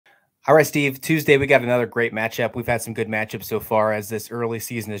All right, Steve. Tuesday, we got another great matchup. We've had some good matchups so far as this early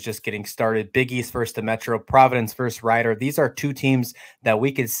season is just getting started. Big East versus the Metro, Providence versus Rider. These are two teams that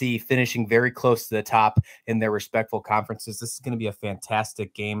we could see finishing very close to the top in their respectful conferences. This is going to be a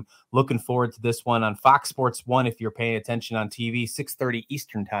fantastic game. Looking forward to this one on Fox Sports 1 if you're paying attention on TV, 6:30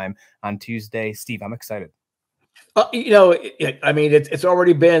 Eastern time on Tuesday. Steve, I'm excited. It's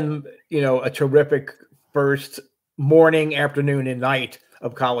already been, a terrific first morning, afternoon, and night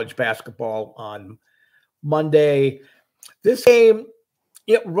of college basketball on Monday. This game,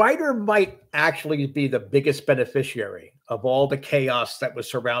 Ryder might actually be the biggest beneficiary of all the chaos that was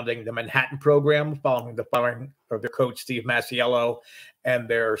surrounding the Manhattan program following the firing of their coach, Steve Masiello, and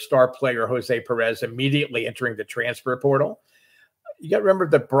their star player, Jose Perez, immediately entering the transfer portal. You got to remember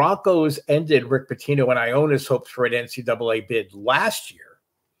the Broncos ended Rick Pitino and Iona's hopes for an NCAA bid last year.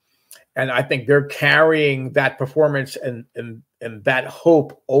 And I think they're carrying that performance and that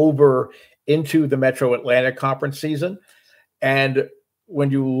hope over into the Metro Atlantic Conference season. And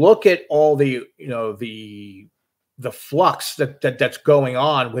when you look at all the flux that's going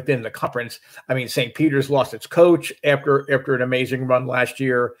on within the conference, I mean, St. Peter's lost its coach after an amazing run last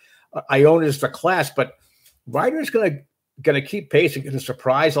year. Iona's the class, but Ryder's going to keep pacing, going to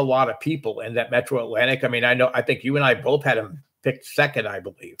surprise a lot of people in that Metro Atlantic. I mean, I think you and I both had him picked second, I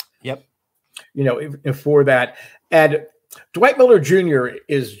believe. Yep. For that. And Dwight Miller Jr.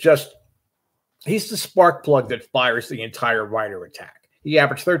 he's the spark plug that fires the entire Ryder attack. He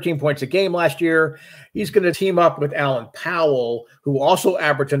averaged 13 points a game last year. He's going to team up with Alan Powell, who also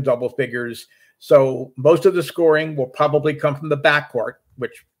averaged in double figures. So most of the scoring will probably come from the backcourt,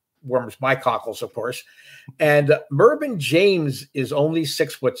 which warms my cockles, of course. And Mervyn James is only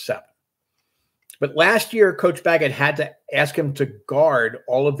 6'7". But last year, Coach Baggett had to ask him to guard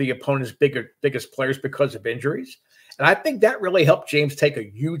all of the opponent's biggest players because of injuries. And I think that really helped James take a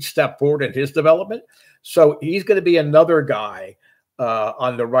huge step forward in his development. So he's going to be another guy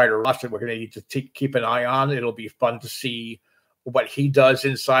on the Ryder roster we're going to need to keep an eye on. It'll be fun to see what he does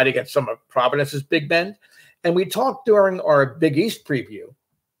inside against some of Providence's big men. And we talked during our Big East preview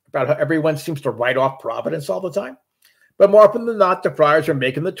about how everyone seems to write off Providence all the time. But more often than not, the Friars are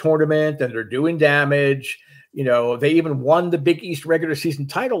making the tournament and they're doing damage. They even won the Big East regular season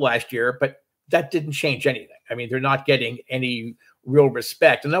title last year, but that didn't change anything. I mean, they're not getting any real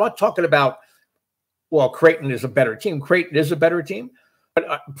respect. And I'm not talking about, Creighton is a better team. Creighton is a better team.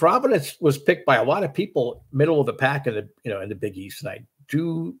 But Providence was picked by a lot of people middle of the pack in the Big East. And I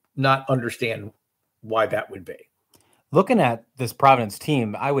do not understand why that would be. Looking at this Providence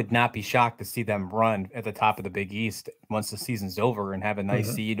team, I would not be shocked to see them run at the top of the Big East once the season's over and have a nice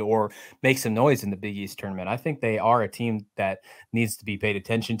seed or make some noise in the Big East tournament. I think they are a team that needs to be paid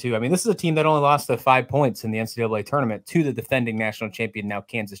attention to. I mean, this is a team that only lost 5 points in the NCAA tournament to the defending national champion, now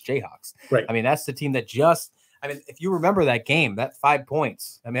Kansas Jayhawks. Right. I mean, that's the team that if you remember that game, that 5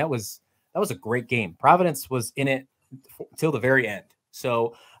 points, I mean, that was a great game. Providence was in it till the very end.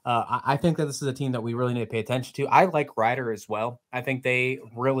 So I think that this is a team that we really need to pay attention to. I like Ryder as well. I think they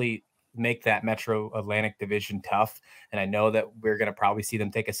really make that Metro Atlantic division tough. And I know that we're going to probably see them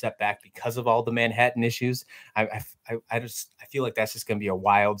take a step back because of all the Manhattan issues. I feel like that's just going to be a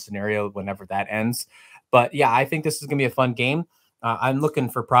wild scenario whenever that ends. But yeah, I think this is going to be a fun game. I'm looking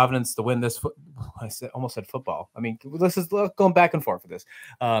for Providence to win this. Almost said football. I mean, this is going back and forth for this.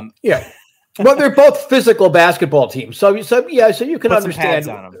 Yeah. Well, they're both physical basketball teams. So you can Put understand. Some pads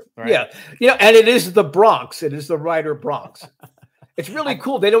on them, right? Yeah. And it is the Bronx. It is the Ryder Bronx. It's really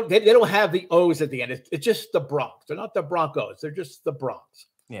cool. They don't have the O's at the end. It's just the Bronx. They're not the Broncos. They're just the Bronx.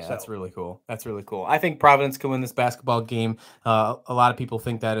 Yeah, that's really cool. That's really cool. I think Providence can win this basketball game. A lot of people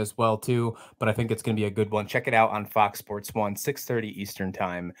think that as well, too. But I think it's going to be a good one. Check it out on Fox Sports 1, 6:30 Eastern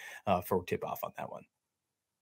time for tip-off on that one.